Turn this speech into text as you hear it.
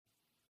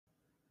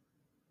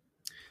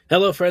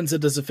Hello, friends.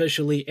 It is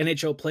officially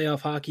NHL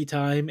playoff hockey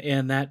time,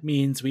 and that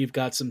means we've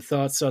got some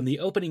thoughts on the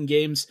opening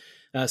games,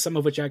 some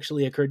of which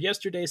actually occurred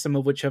yesterday, some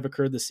of which have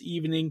occurred this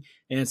evening,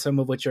 and some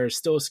of which are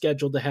still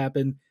scheduled to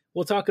happen.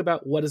 We'll talk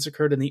about what has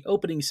occurred in the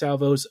opening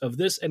salvos of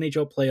this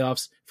NHL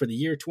playoffs for the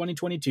year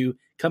 2022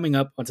 coming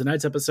up on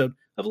tonight's episode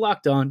of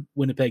Locked On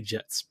Winnipeg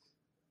Jets.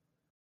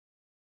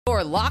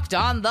 You're Locked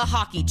On the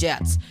Hockey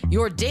Jets,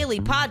 your daily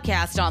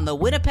podcast on the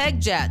Winnipeg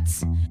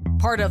Jets.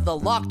 Part of the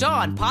Locked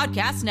On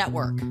Podcast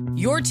Network,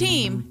 your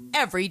team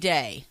every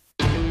day.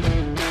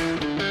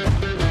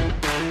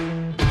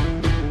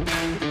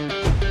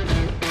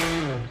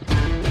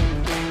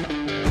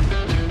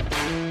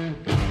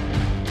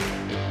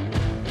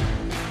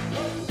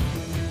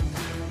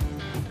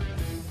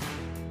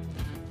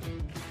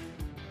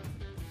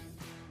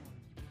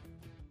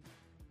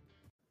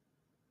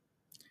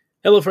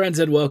 Hello, friends,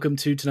 and welcome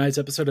to tonight's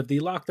episode of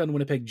the Locked On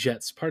Winnipeg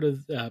Jets, part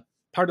of the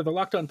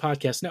Locked On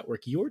Podcast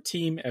Network, your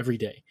team every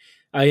day.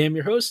 I am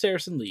your host,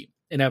 Harrison Lee,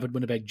 an avid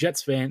Winnipeg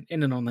Jets fan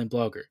and an online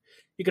blogger.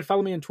 You can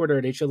follow me on Twitter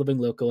at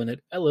HLivingLocal and at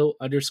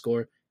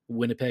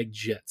LO_Winnipeg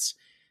Jets.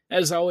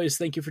 As always,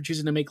 thank you for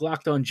choosing to make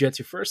Locked On Jets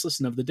your first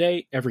listen of the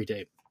day, every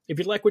day. If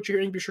you like what you're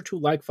hearing, be sure to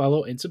like,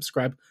 follow, and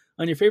subscribe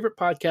on your favorite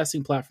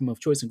podcasting platform of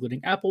choice,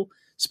 including Apple,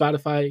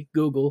 Spotify,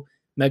 Google,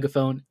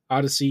 Megaphone,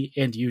 Odyssey,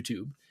 and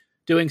YouTube.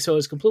 Doing so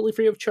is completely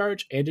free of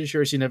charge and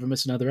ensures you never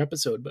miss another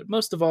episode, but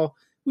most of all,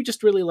 we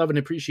just really love and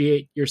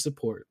appreciate your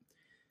support.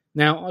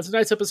 Now, on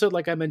tonight's episode,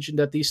 like I mentioned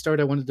at the start,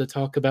 I wanted to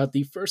talk about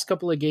the first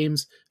couple of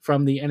games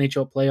from the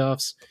NHL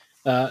playoffs.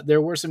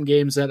 There were some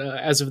games that,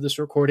 as of this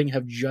recording,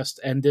 have just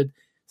ended,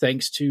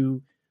 thanks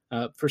to,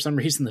 for some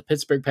reason, the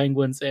Pittsburgh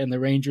Penguins and the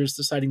Rangers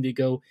deciding to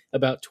go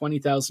about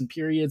 20,000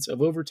 periods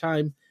of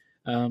overtime.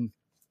 We'll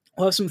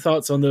have some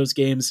thoughts on those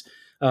games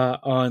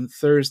on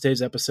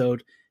Thursday's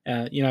episode.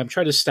 I'm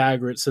trying to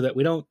stagger it so that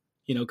we don't,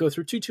 go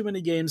through too many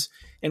games,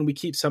 and we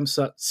keep some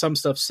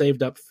stuff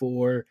saved up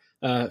for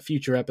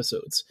future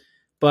episodes.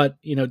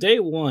 But, day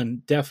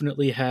one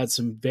definitely had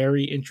some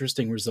very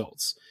interesting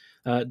results.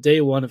 Day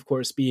one, of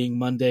course, being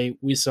Monday,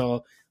 we saw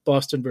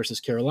Boston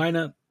versus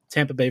Carolina,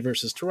 Tampa Bay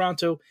versus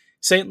Toronto,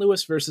 St.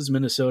 Louis versus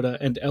Minnesota,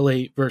 and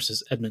LA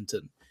versus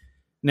Edmonton.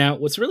 Now,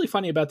 what's really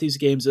funny about these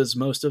games is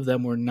most of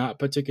them were not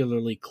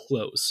particularly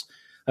close,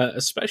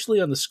 especially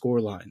on the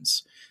score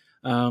lines.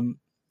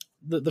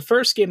 The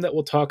first game that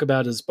we'll talk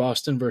about is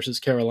Boston versus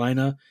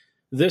Carolina.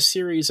 This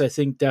series, I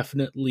think,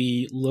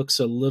 definitely looks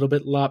a little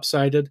bit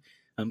lopsided.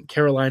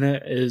 Carolina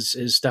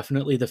is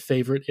definitely the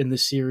favorite in the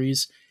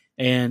series,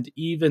 and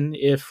even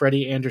if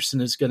Freddie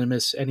Anderson is going to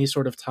miss any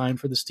sort of time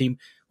for this team,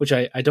 which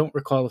I don't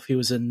recall if he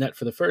was in net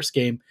for the first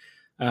game,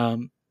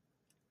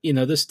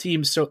 this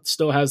team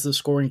still has the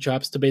scoring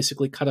chops to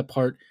basically cut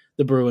apart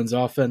the Bruins'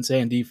 offense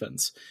and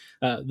defense.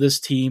 This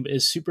team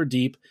is super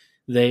deep.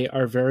 They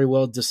are very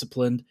well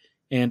disciplined.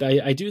 And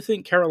I do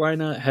think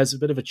Carolina has a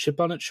bit of a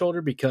chip on its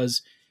shoulder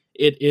because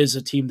it is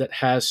a team that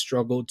has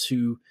struggled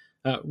to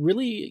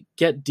really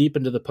get deep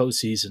into the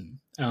postseason.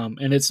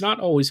 And it's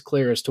not always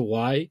clear as to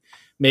why.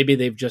 Maybe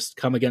they've just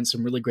come against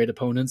some really great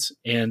opponents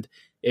and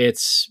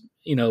it's,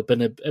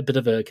 been a bit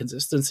of a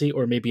consistency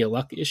or maybe a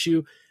luck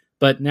issue.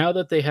 But now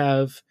that they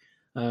have,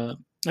 at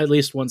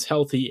least once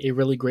healthy, a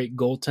really great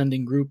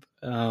goaltending group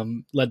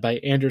led by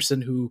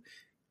Anderson, who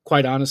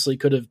quite honestly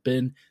could have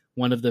been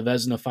one of the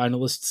Vezina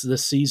finalists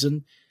this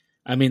season.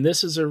 I mean,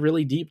 this is a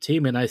really deep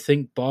team, and I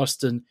think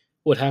Boston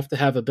would have to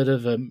have a bit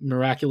of a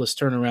miraculous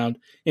turnaround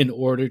in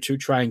order to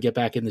try and get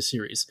back in the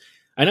series.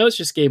 I know it's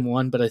just game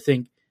one, but I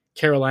think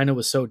Carolina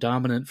was so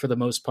dominant for the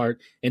most part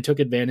and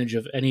took advantage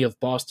of any of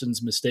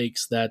Boston's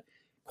mistakes that,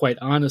 quite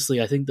honestly,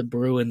 I think the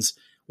Bruins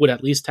would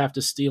at least have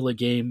to steal a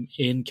game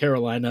in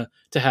Carolina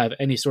to have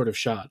any sort of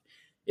shot.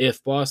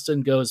 If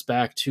Boston goes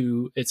back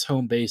to its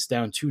home base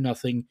down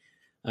 2-0,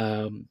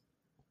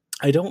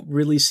 I don't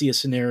really see a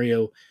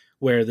scenario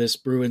where this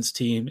Bruins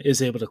team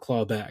is able to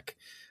claw back.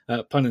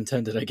 Pun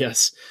intended, I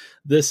guess.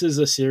 This is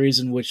a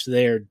series in which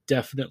they are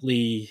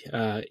definitely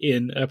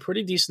in a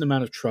pretty decent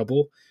amount of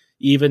trouble,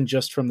 even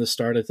just from the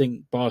start. I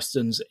think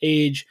Boston's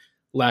age,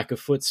 lack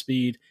of foot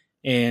speed,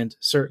 and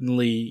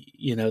certainly,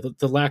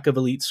 the lack of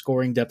elite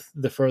scoring depth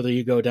the further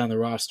you go down the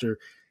roster,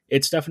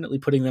 it's definitely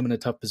putting them in a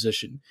tough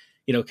position.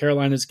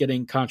 Carolina's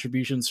getting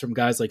contributions from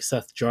guys like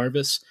Seth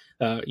Jarvis,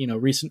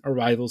 recent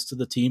arrivals to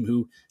the team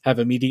who have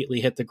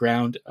immediately hit the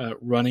ground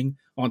running,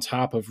 on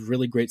top of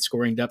really great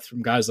scoring depth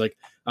from guys like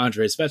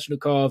Andrei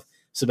Svechnikov,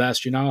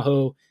 Sebastian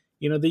Aho,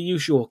 the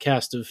usual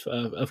cast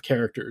of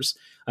characters.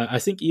 I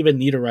think even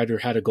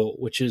Niederreiter had a goal,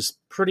 which is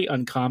pretty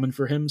uncommon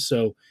for him.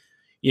 So,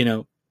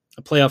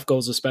 playoff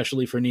goals,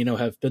 especially for Nino,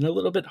 have been a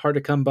little bit hard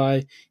to come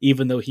by,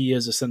 even though he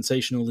is a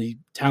sensationally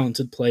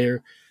talented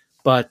player.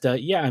 But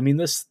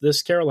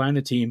this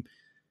Carolina team,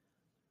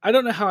 I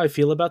don't know how I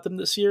feel about them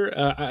this year.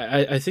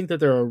 I think that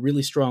they're a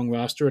really strong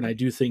roster, and I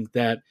do think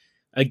that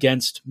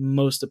against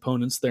most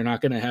opponents, they're not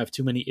going to have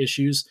too many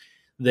issues.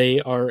 They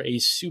are a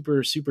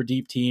super, super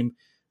deep team,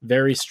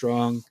 very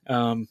strong.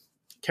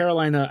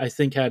 Carolina, I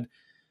think, had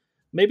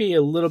maybe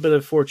a little bit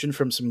of fortune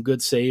from some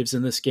good saves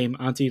in this game.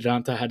 Antti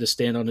Raanta had to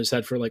stand on his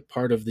head for like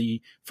part of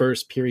the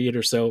first period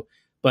or so.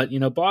 But,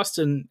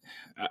 Boston,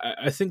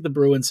 I think the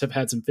Bruins have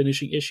had some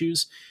finishing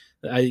issues.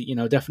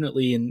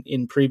 Definitely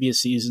in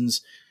previous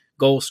seasons,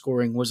 goal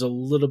scoring was a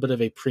little bit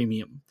of a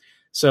premium.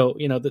 So,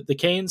 the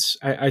Canes,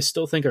 I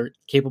still think are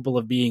capable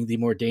of being the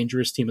more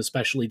dangerous team,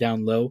 especially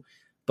down low.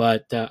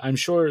 But I'm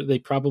sure they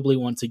probably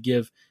want to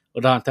give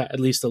Raanta at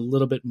least a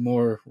little bit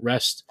more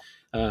rest.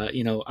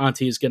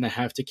 Antti is going to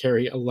have to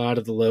carry a lot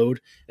of the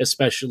load,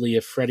 especially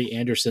if Freddie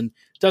Anderson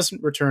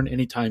doesn't return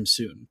anytime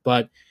soon.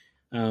 But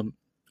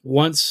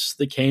once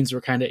the Canes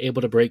were kind of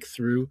able to break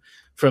through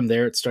from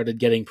there, it started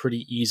getting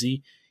pretty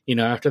easy.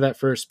 After that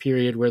first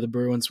period where the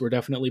Bruins were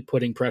definitely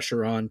putting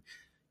pressure on,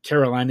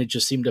 Carolina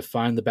just seemed to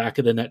find the back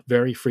of the net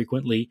very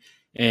frequently.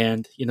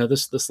 And,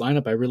 this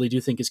lineup I really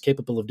do think is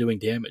capable of doing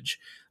damage.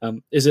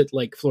 Is it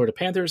like Florida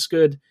Panthers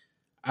good?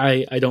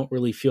 I don't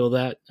really feel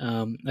that.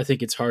 I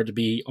think it's hard to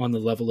be on the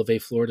level of a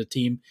Florida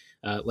team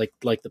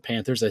like the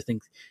Panthers. I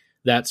think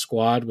that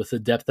squad with the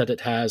depth that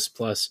it has,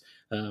 plus,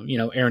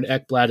 Aaron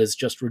Ekblad is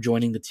just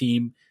rejoining the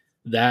team.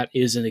 That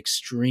is an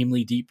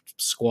extremely deep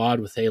squad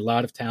with a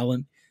lot of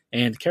talent.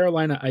 And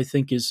Carolina, I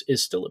think, is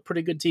still a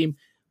pretty good team,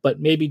 but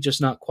maybe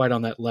just not quite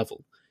on that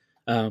level.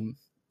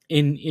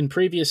 In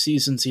previous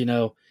seasons,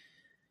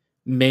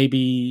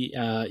 maybe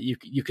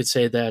you could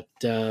say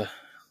that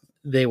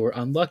they were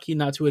unlucky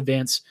not to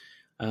advance.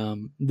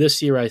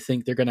 This year, I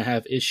think they're going to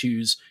have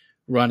issues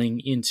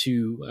running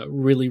into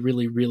really,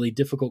 really, really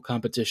difficult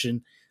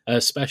competition,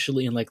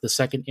 especially in like the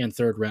second and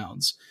third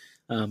rounds.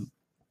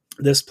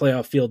 This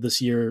playoff field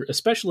this year,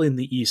 especially in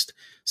the East,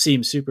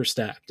 seems super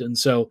stacked. And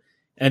so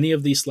any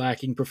of these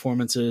slacking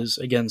performances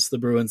against the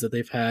Bruins that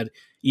they've had,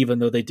 even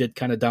though they did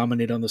kind of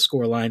dominate on the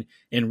scoreline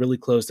and really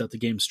closed out the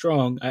game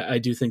strong, I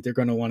do think they're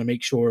going to want to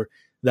make sure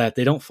that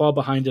they don't fall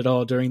behind at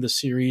all during the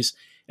series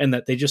and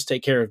that they just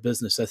take care of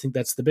business. I think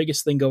that's the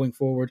biggest thing going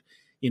forward.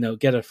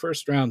 Get a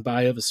first round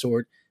bye of a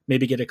sort,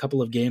 maybe get a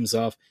couple of games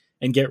off,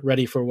 and get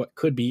ready for what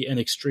could be an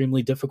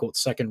extremely difficult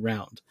second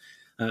round.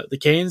 The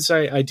Canes,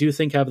 I do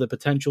think, have the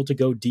potential to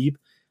go deep.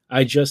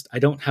 I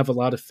don't have a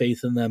lot of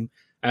faith in them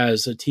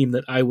as a team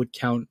that I would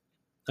count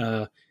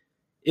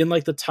in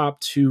like the top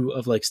two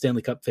of like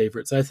Stanley Cup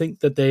favorites. I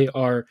think that they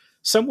are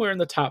somewhere in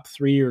the top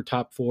 3 or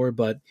top 4,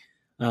 but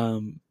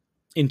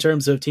in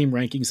terms of team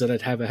rankings that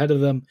I'd have ahead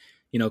of them,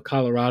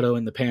 Colorado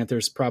and the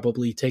Panthers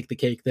probably take the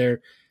cake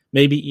there.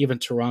 Maybe even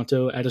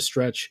Toronto at a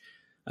stretch.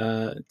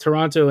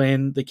 Toronto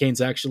and the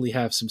Canes actually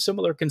have some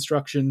similar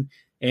construction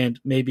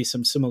and maybe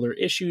some similar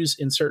issues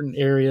in certain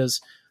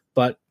areas.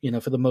 But,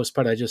 for the most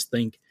part, I just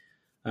think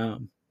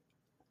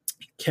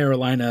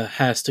Carolina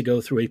has to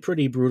go through a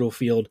pretty brutal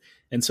field.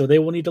 And so they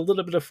will need a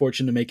little bit of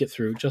fortune to make it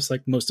through, just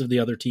like most of the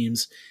other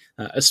teams,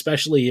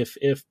 especially if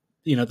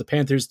the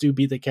Panthers do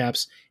beat the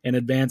Caps and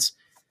advance.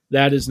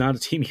 That is not a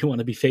team you want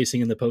to be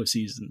facing in the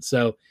postseason.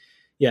 So,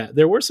 yeah,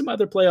 there were some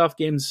other playoff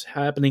games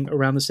happening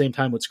around the same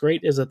time. What's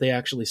great is that they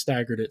actually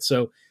staggered it.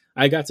 So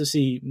I got to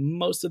see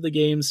most of the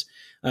games.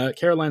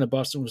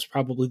 Carolina-Boston was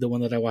probably the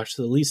one that I watched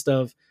the least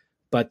of,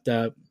 but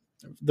the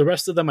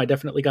rest of them I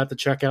definitely got to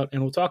check out,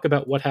 and we'll talk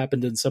about what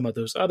happened in some of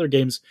those other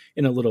games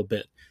in a little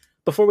bit.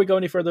 Before we go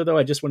any further, though,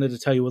 I just wanted to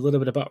tell you a little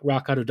bit about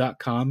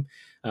RockAuto.com.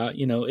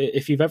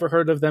 If you've ever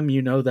heard of them,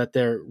 you know that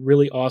they're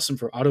really awesome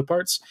for auto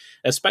parts,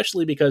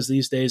 especially because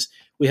these days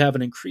we have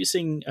an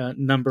increasing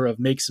number of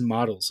makes and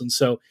models. And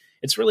so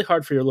it's really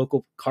hard for your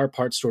local car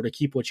parts store to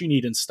keep what you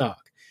need in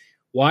stock.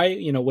 Why,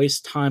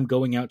 waste time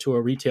going out to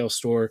a retail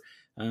store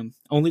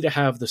only to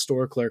have the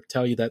store clerk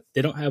tell you that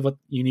they don't have what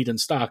you need in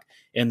stock,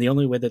 and the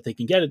only way that they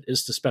can get it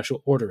is to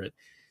special order it?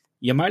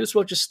 You might as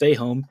well just stay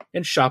home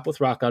and shop with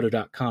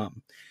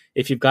RockAuto.com.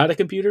 If you've got a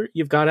computer,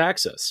 you've got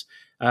access.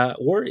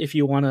 Or if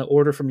you want to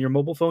order from your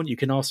mobile phone, you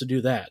can also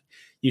do that.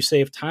 You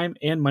save time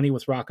and money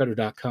with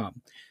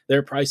RockAuto.com.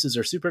 Their prices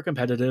are super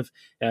competitive.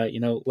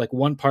 Like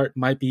one part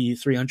might be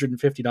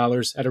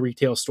 $350 at a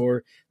retail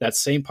store. That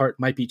same part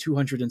might be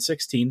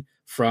 $216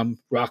 from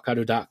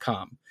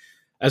RockAuto.com.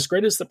 As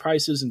great as the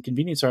prices and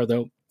convenience are,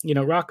 though,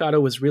 Rock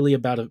Auto is really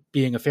about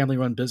being a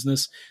family-run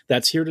business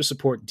that's here to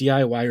support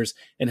DIYers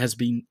and has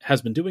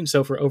been doing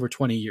so for over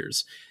 20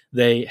 years.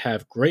 They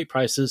have great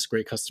prices,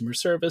 great customer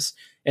service,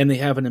 and they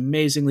have an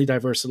amazingly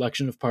diverse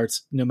selection of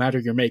parts, no matter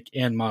your make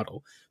and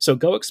model. So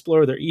go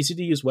explore their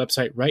easy-to-use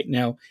website right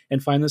now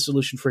and find the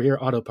solution for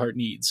your auto part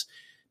needs.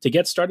 To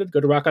get started,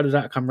 go to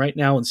rockauto.com right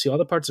now and see all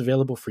the parts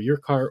available for your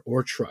car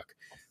or truck.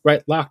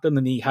 Right locked on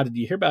the knee, how did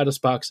you hear about us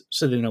box,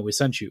 so they know we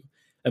sent you.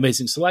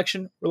 Amazing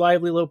selection,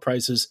 reliably low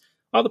prices,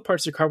 all the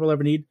parts your car will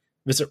ever need.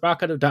 Visit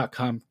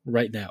rockauto.com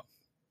right now.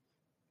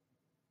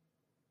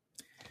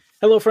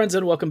 Hello, friends,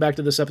 and welcome back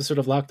to this episode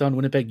of Locked On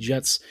Winnipeg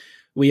Jets.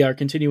 We are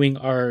continuing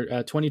our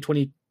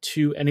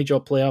 2022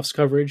 NHL playoffs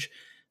coverage.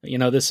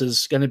 This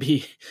is going to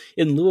be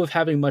in lieu of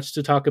having much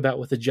to talk about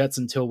with the Jets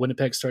until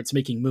Winnipeg starts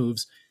making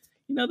moves.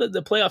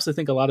 The playoffs, I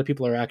think a lot of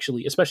people are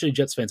actually, especially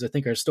Jets fans, I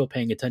think are still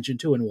paying attention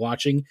to and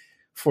watching.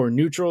 For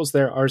neutrals,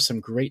 there are some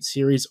great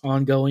series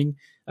ongoing,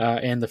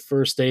 and the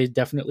first day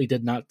definitely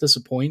did not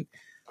disappoint.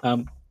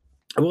 I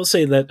will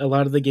say that a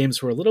lot of the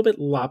games were a little bit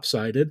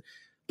lopsided,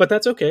 but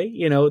that's okay.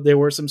 There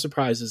were some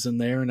surprises in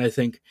there, and I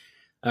think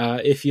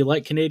if you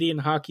like Canadian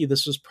hockey,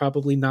 this was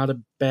probably not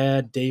a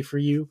bad day for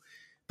you.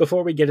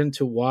 Before we get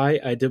into why,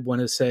 I did want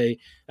to say,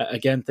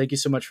 again, thank you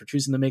so much for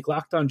choosing to make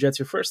Locked On Jets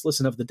your first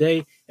listen of the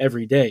day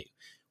every day.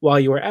 While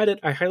you are at it,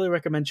 I highly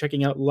recommend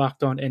checking out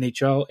Locked On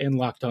NHL and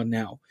Locked On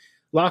Now.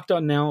 Locked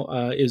On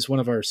Now is one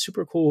of our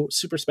super cool,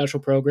 super special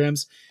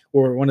programs.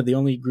 We're one of the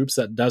only groups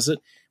that does it.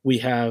 We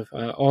have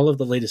all of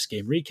the latest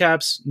game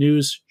recaps,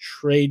 news,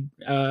 trade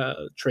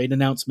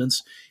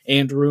announcements,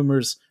 and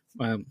rumors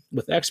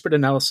with expert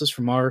analysis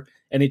from our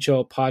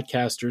NHL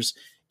podcasters,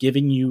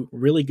 giving you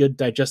really good,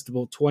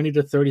 digestible 20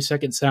 to 30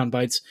 second sound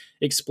bites,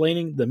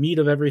 explaining the meat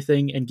of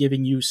everything and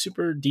giving you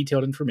super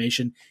detailed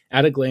information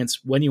at a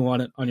glance when you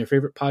want it on your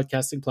favorite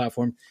podcasting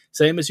platform,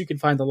 same as you can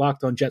find the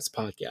Locked On Jets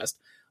podcast.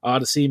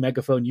 Odyssey,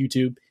 Megaphone,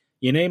 YouTube,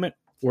 you name it,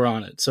 we're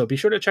on it. So be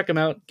sure to check them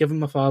out, give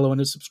them a follow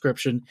and a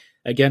subscription.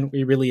 Again,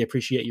 we really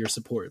appreciate your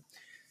support.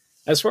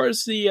 As far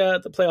as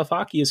the playoff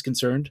hockey is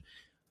concerned,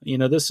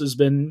 this has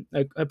been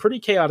a pretty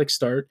chaotic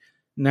start.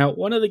 Now,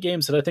 one of the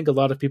games that I think a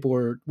lot of people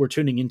were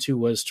tuning into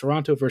was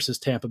Toronto versus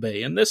Tampa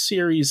Bay. And this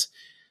series,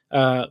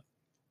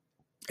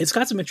 it's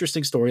got some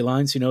interesting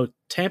storylines.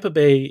 Tampa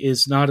Bay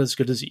is not as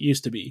good as it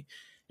used to be.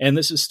 And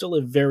this is still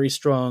a very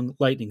strong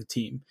Lightning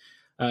team.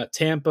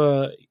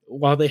 Tampa,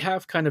 while they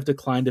have kind of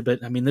declined a bit,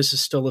 this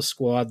is still a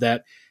squad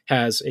that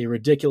has a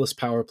ridiculous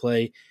power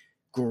play,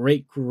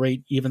 great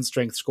even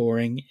strength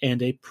scoring,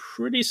 and a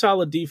pretty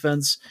solid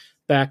defense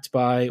backed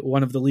by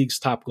one of the league's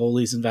top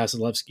goalies in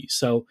Vasilevsky.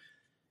 So,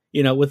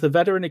 with the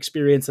veteran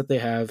experience that they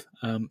have,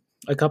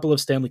 a couple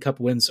of Stanley Cup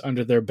wins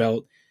under their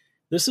belt,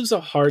 this is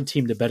a hard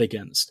team to bet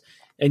against.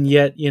 And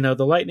yet,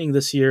 the Lightning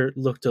this year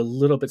looked a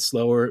little bit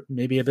slower,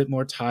 maybe a bit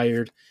more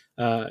tired.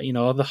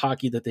 All the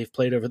hockey that they've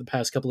played over the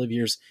past couple of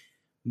years,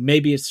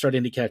 maybe it's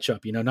starting to catch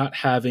up, not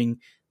having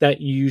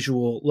that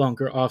usual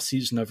longer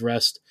offseason of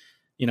rest,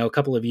 a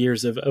couple of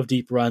years of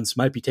deep runs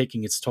might be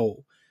taking its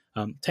toll.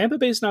 Tampa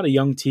Bay is not a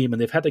young team,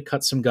 and they've had to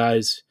cut some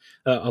guys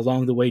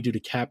along the way due to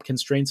cap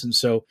constraints. And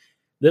so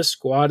this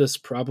squad is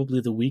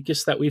probably the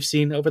weakest that we've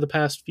seen over the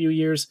past few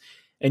years.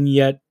 And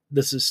yet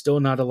this is still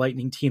not a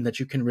Lightning team that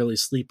you can really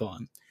sleep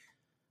on.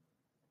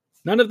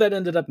 None of that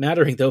ended up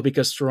mattering, though,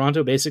 because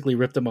Toronto basically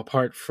ripped them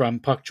apart from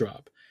puck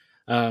drop.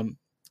 The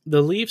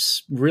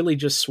Leafs really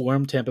just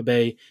swarmed Tampa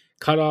Bay,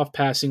 cut off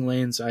passing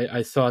lanes.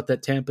 I thought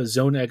that Tampa's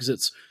zone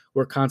exits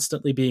were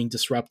constantly being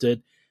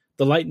disrupted.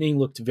 The Lightning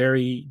looked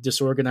very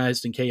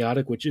disorganized and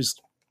chaotic, which is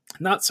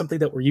not something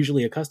that we're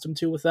usually accustomed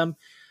to with them.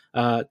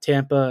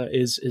 Tampa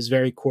is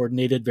very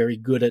coordinated, very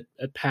good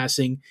at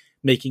passing,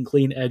 making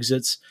clean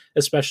exits,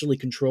 especially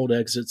controlled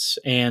exits,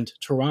 and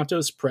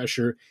Toronto's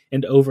pressure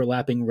and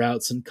overlapping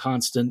routes and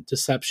constant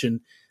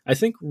deception, I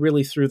think,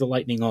 really threw the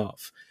Lightning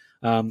off.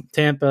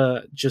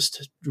 Tampa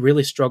just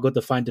really struggled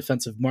to find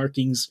defensive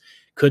markings,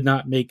 could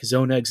not make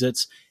zone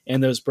exits,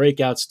 and those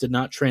breakouts did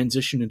not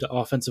transition into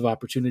offensive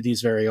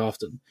opportunities very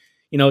often.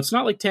 It's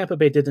not like Tampa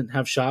Bay didn't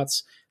have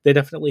shots. They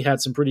definitely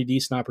had some pretty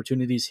decent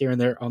opportunities here and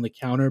there on the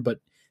counter,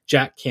 but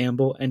Jack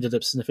Campbell ended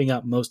up sniffing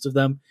out most of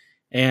them.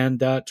 And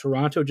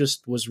Toronto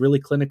just was really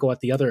clinical at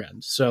the other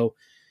end. So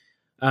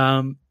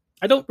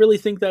I don't really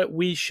think that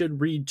we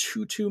should read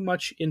too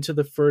much into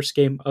the first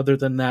game other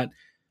than that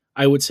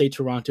I would say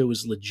Toronto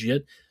is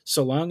legit.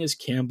 So long as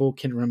Campbell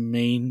can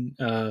remain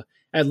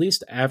at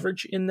least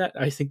average in that,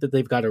 I think that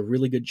they've got a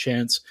really good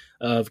chance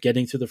of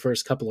getting through the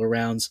first couple of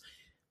rounds,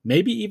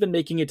 maybe even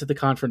making it to the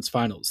conference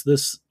finals.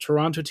 This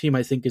Toronto team,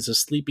 I think, is a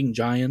sleeping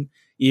giant,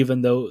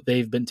 even though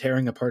they've been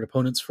tearing apart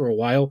opponents for a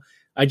while.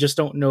 I just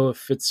don't know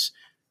if it's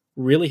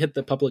really hit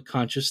the public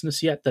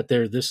consciousness yet that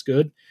they're this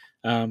good.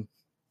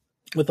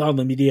 With all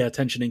the media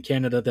attention in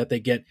Canada that they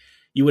get,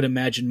 you would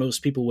imagine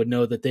most people would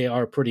know that they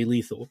are pretty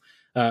lethal.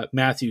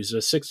 Matthews, a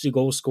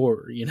 60-goal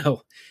scorer,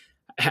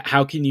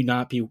 how can you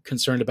not be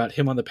concerned about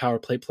him on the power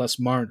play, plus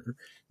Marner,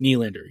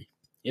 Nylander,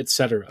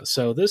 etc.?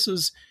 So this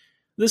is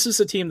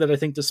a team that I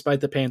think,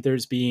 despite the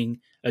Panthers being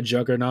a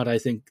juggernaut, I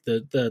think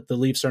the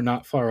Leafs are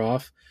not far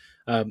off.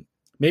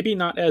 Maybe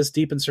not as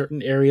deep in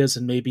certain areas,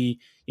 and maybe,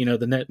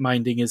 the net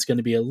minding is going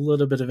to be a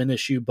little bit of an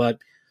issue, but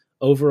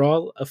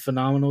overall, a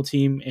phenomenal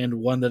team and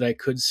one that I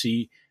could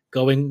see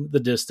going the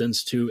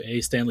distance to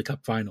a Stanley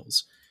Cup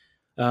Finals.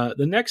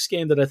 The next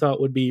game that I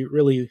thought would be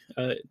really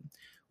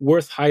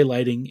worth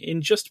highlighting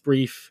in just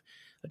brief,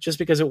 just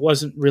because it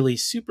wasn't really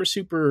super,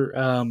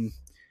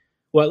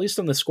 well, at least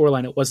on the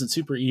scoreline, it wasn't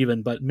super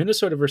even, but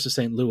Minnesota versus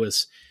St.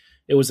 Louis.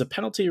 It was a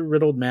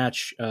penalty-riddled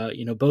match.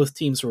 Both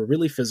teams were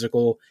really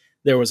physical.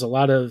 There was a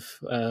lot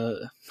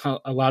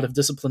of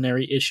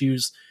disciplinary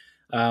issues,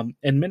 and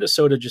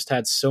Minnesota just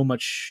had so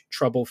much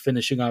trouble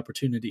finishing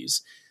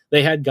opportunities.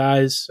 They had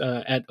guys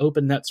at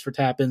open nets for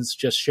tap-ins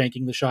just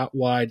shanking the shot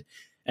wide,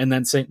 and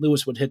then St.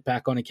 Louis would hit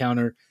back on a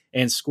counter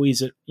and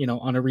squeeze it,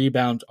 on a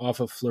rebound off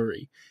of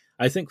Fleury.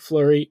 I think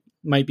Fleury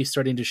might be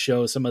starting to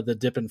show some of the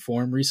dip in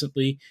form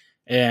recently,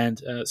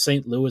 And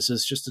St. Louis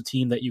is just a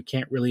team that you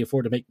can't really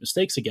afford to make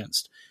mistakes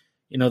against.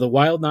 The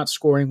Wild not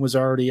scoring was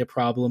already a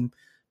problem,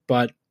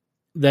 but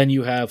then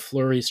you have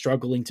Fleury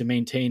struggling to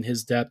maintain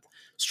his depth,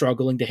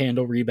 struggling to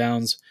handle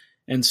rebounds.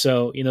 And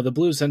so, the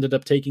Blues ended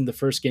up taking the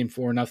first game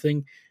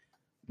 4-0.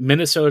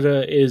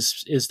 Minnesota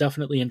is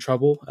definitely in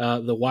trouble.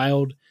 The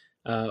Wild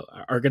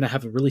are going to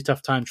have a really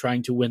tough time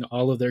trying to win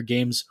all of their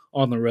games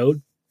on the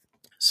road.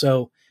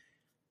 So,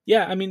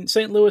 yeah, I mean,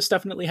 St. Louis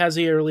definitely has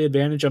the early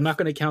advantage. I'm not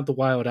going to count the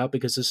Wild out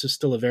because this is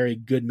still a very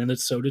good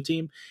Minnesota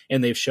team,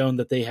 and they've shown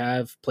that they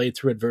have played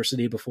through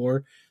adversity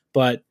before.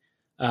 But,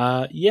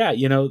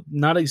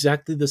 not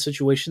exactly the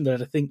situation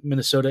that I think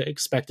Minnesota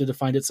expected to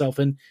find itself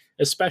in,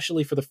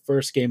 especially for the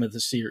first game of the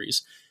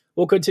series.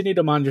 We'll continue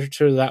to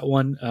monitor that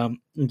one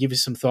and give you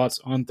some thoughts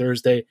on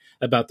Thursday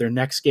about their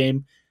next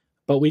game.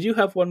 But we do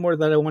have one more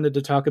that I wanted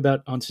to talk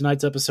about on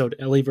tonight's episode,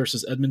 LA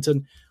versus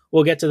Edmonton.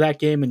 We'll get to that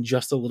game in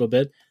just a little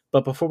bit.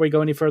 But before we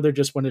go any further,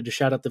 just wanted to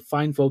shout out the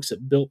fine folks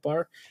at Built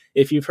Bar.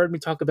 If you've heard me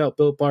talk about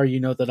Built Bar,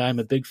 you know that I'm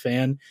a big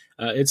fan.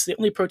 It's the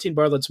only protein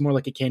bar that's more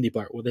like a candy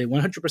bar, with a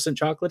 100%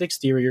 chocolate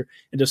exterior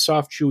and a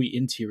soft, chewy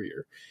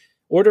interior.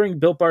 Ordering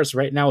Built Bars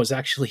right now is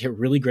actually a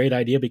really great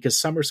idea because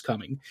summer's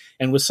coming.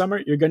 And with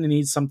summer, you're going to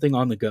need something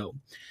on the go.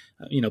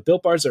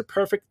 Built Bars are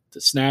perfect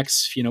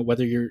snacks,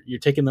 whether you're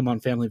taking them on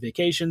family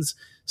vacations,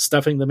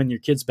 stuffing them in your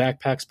kids'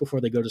 backpacks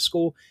before they go to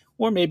school,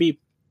 or maybe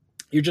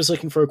you're just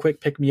looking for a quick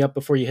pick-me-up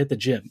before you hit the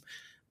gym.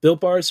 Built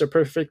Bars are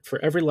perfect for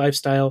every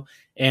lifestyle,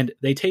 and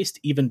they taste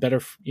even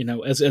better,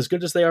 as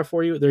good as they are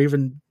for you, they're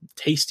even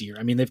tastier.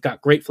 I mean, they've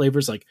got great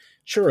flavors like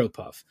churro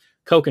puff,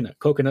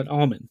 coconut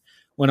almond.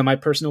 One of my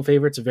personal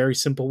favorites, a very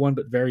simple one,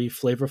 but very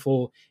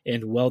flavorful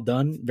and well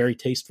done, very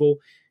tasteful.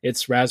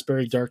 It's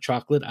raspberry dark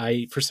chocolate.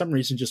 I, for some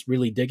reason, just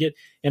really dig it.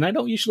 And I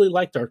don't usually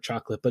like dark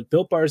chocolate, but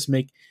Built Bars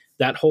make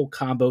that whole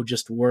combo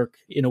just work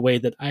in a way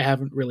that I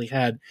haven't really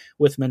had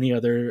with many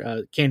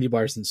other candy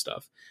bars and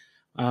stuff.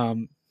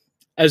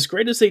 As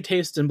great as they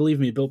taste, and believe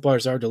me, Built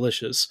Bars are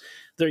delicious,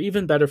 they're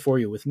even better for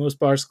you, with most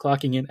bars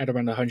clocking in at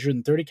around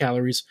 130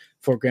 calories,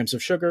 4 grams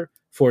of sugar,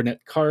 4 net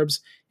carbs,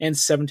 and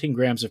 17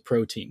 grams of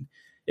protein.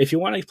 If you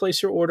want to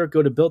place your order,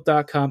 go to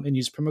Built.com and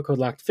use promo code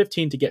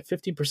LOCKED15 to get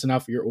 15%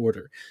 off your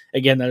order.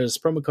 Again, that is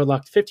promo code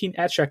LOCKED15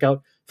 at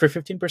checkout for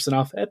 15%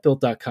 off at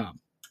Built.com.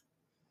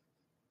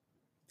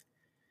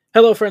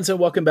 Hello, friends, and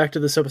welcome back to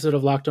this episode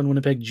of Locked on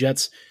Winnipeg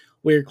Jets.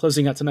 We're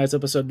closing out tonight's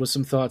episode with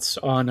some thoughts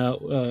on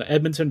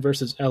Edmonton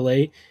versus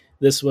LA.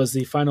 This was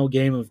the final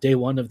game of day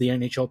one of the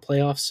NHL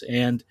playoffs,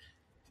 and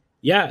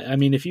yeah, I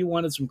mean, if you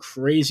wanted some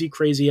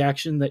crazy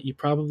action that you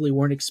probably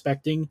weren't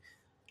expecting,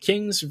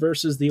 Kings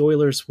versus the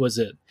Oilers was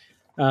it.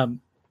 The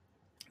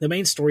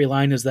main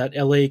storyline is that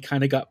LA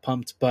kind of got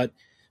pumped, but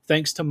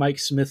thanks to Mike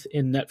Smith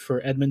in net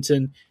for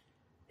Edmonton,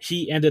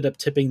 he ended up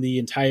tipping the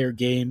entire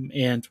game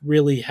and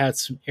really had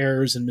some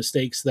errors and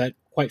mistakes that,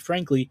 quite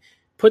frankly,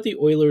 put the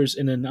Oilers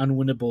in an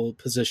unwinnable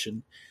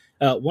position.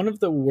 One of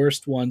the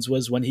worst ones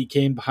was when he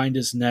came behind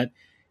his net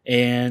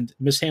and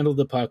mishandled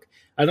the puck.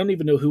 I don't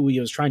even know who he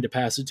was trying to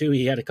pass it to.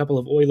 He had a couple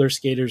of Oilers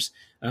skaters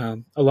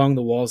along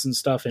the walls and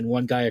stuff, and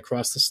one guy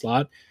across the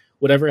slot.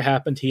 Whatever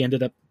happened, he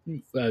ended up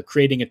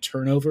creating a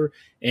turnover,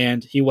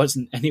 and he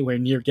wasn't anywhere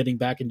near getting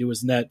back into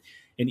his net.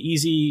 An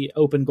easy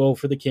open goal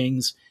for the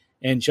Kings,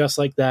 and just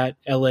like that,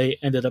 LA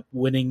ended up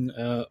winning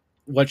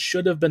what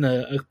should have been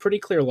a pretty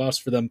clear loss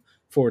for them,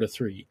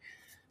 4-3.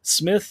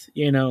 Smith,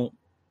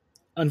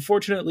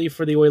 unfortunately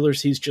for the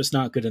Oilers, he's just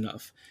not good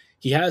enough.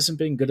 He hasn't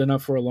been good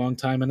enough for a long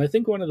time, and I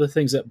think one of the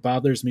things that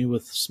bothers me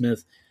with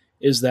Smith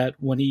is that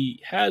when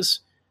he has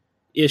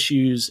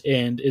issues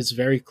and is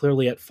very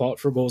clearly at fault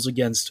for goals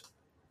against,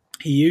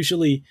 he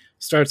usually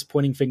starts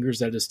pointing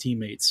fingers at his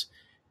teammates.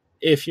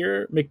 If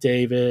you're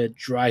McDavid,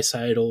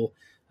 Draisaitl,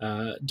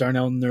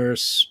 Darnell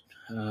Nurse,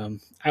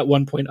 at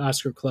one point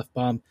Oscar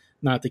Klefbom,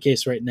 not the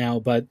case right now,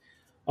 but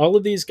all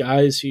of these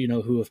guys,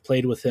 who have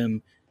played with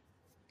him,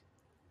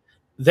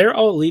 they're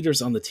all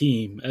leaders on the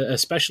team,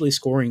 especially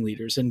scoring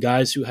leaders and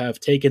guys who have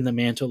taken the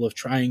mantle of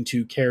trying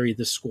to carry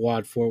the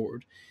squad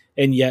forward.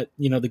 And yet,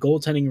 the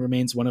goaltending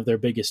remains one of their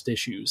biggest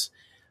issues.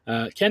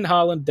 Ken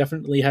Holland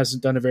definitely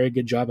hasn't done a very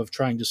good job of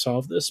trying to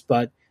solve this,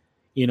 but,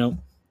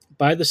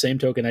 by the same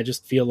token, I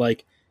just feel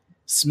like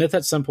Smith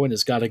at some point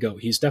has got to go.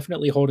 He's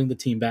definitely holding the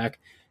team back,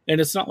 and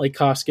it's not like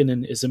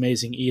Koskinen is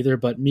amazing either,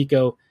 but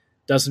Mikko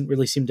doesn't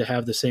really seem to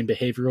have the same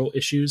behavioral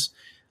issues.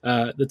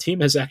 The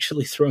team has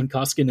actually thrown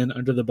Koskinen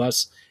under the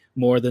bus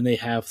more than they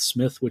have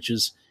Smith, which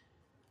is,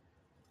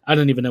 I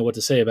don't even know what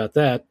to say about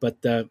that, but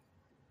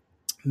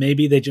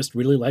maybe they just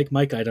really like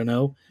Mike. I don't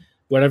know.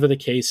 Whatever the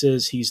case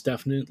is, he's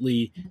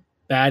definitely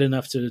bad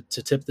enough to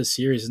tip the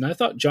series. And I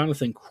thought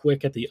Jonathan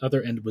Quick at the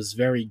other end was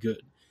very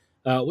good.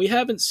 We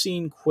haven't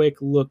seen Quick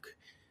look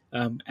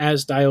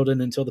as dialed in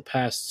until the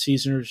past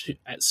season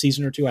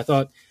or two. I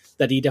thought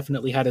that he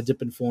definitely had a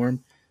dip in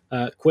form.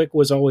 Quick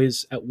was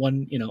always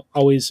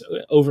always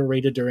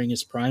overrated during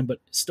his prime, but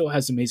still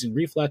has amazing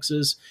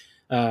reflexes.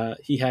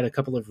 He had a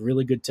couple of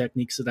really good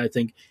techniques that I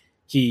think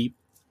he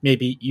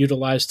maybe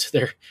utilized to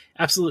their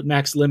absolute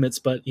max limits,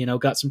 but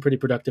got some pretty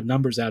productive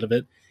numbers out of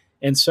it.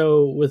 And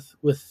so with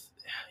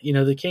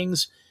the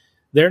Kings,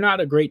 they're not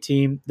a great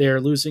team. They're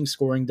losing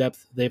scoring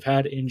depth. They've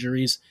had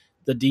injuries.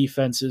 The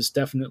defense is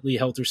definitely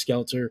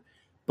helter-skelter.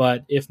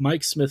 But if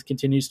Mike Smith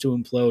continues to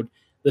implode,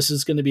 this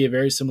is going to be a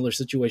very similar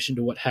situation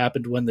to what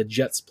happened when the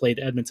Jets played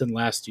Edmonton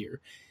last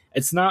year.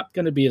 It's not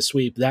going to be a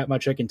sweep, that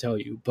much I can tell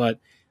you. But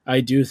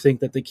I do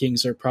think that the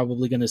Kings are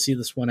probably going to see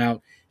this one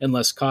out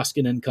unless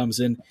Koskinen comes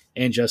in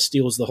and just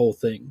steals the whole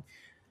thing.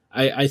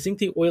 I think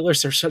the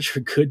Oilers are such a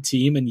good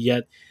team, and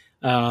yet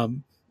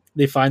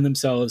they find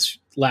themselves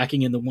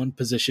lacking in the one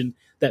position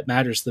that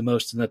matters the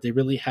most and that they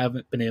really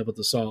haven't been able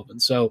to solve.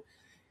 And so,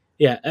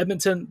 yeah,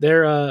 Edmonton,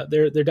 they're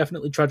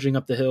definitely trudging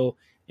up the hill,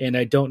 and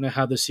I don't know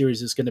how the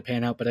series is going to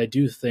pan out, but I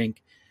do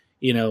think,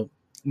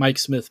 Mike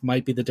Smith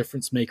might be the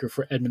difference maker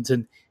for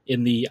Edmonton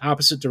in the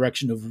opposite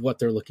direction of what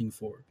they're looking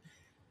for.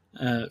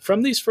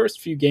 From these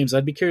first few games,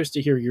 I'd be curious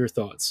to hear your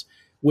thoughts.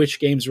 Which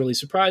games really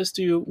surprised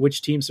you?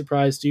 Which team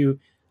surprised you?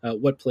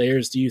 What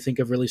players do you think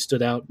have really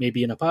stood out,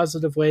 maybe in a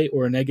positive way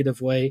or a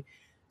negative way?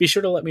 Be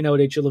sure to let me know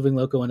at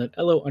HLivingLoco and at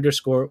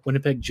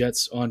LO_Winnipeg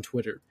Jets on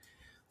Twitter.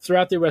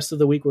 Throughout the rest of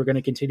the week, we're going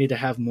to continue to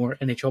have more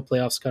NHL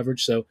playoffs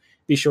coverage, so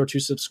be sure to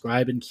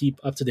subscribe and keep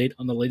up to date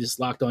on the latest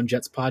Locked On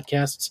Jets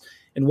podcasts.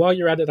 And while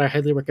you're at it, I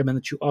highly recommend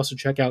that you also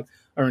check out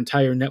our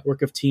entire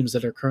network of teams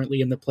that are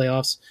currently in the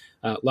playoffs.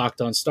 Locked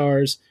On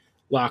Stars,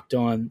 Locked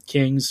On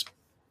Kings,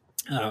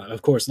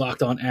 of course,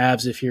 Locked On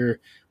Avs if you're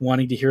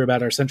wanting to hear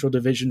about our Central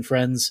Division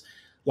friends,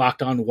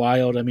 Locked On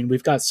Wild. I mean,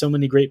 we've got so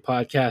many great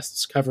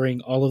podcasts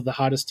covering all of the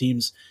hottest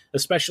teams,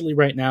 especially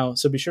right now,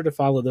 so be sure to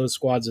follow those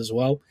squads as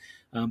well.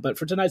 But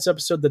for tonight's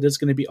episode, that is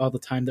going to be all the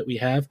time that we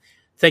have.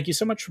 Thank you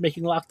so much for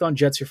making Locked On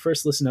Jets your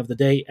first listen of the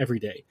day every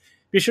day.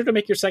 Be sure to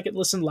make your second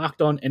listen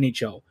Locked On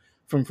NHL.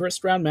 From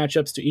first-round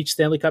matchups to each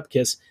Stanley Cup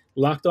kiss,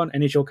 Locked On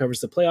NHL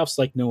covers the playoffs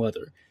like no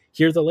other.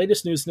 Hear the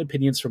latest news and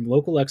opinions from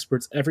local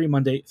experts every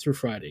Monday through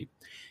Friday.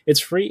 It's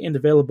free and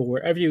available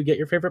wherever you get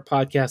your favorite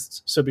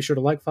podcasts, so be sure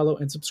to like, follow,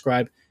 and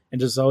subscribe.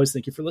 And as always,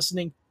 thank you for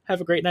listening.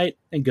 Have a great night,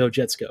 and go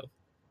Jets go.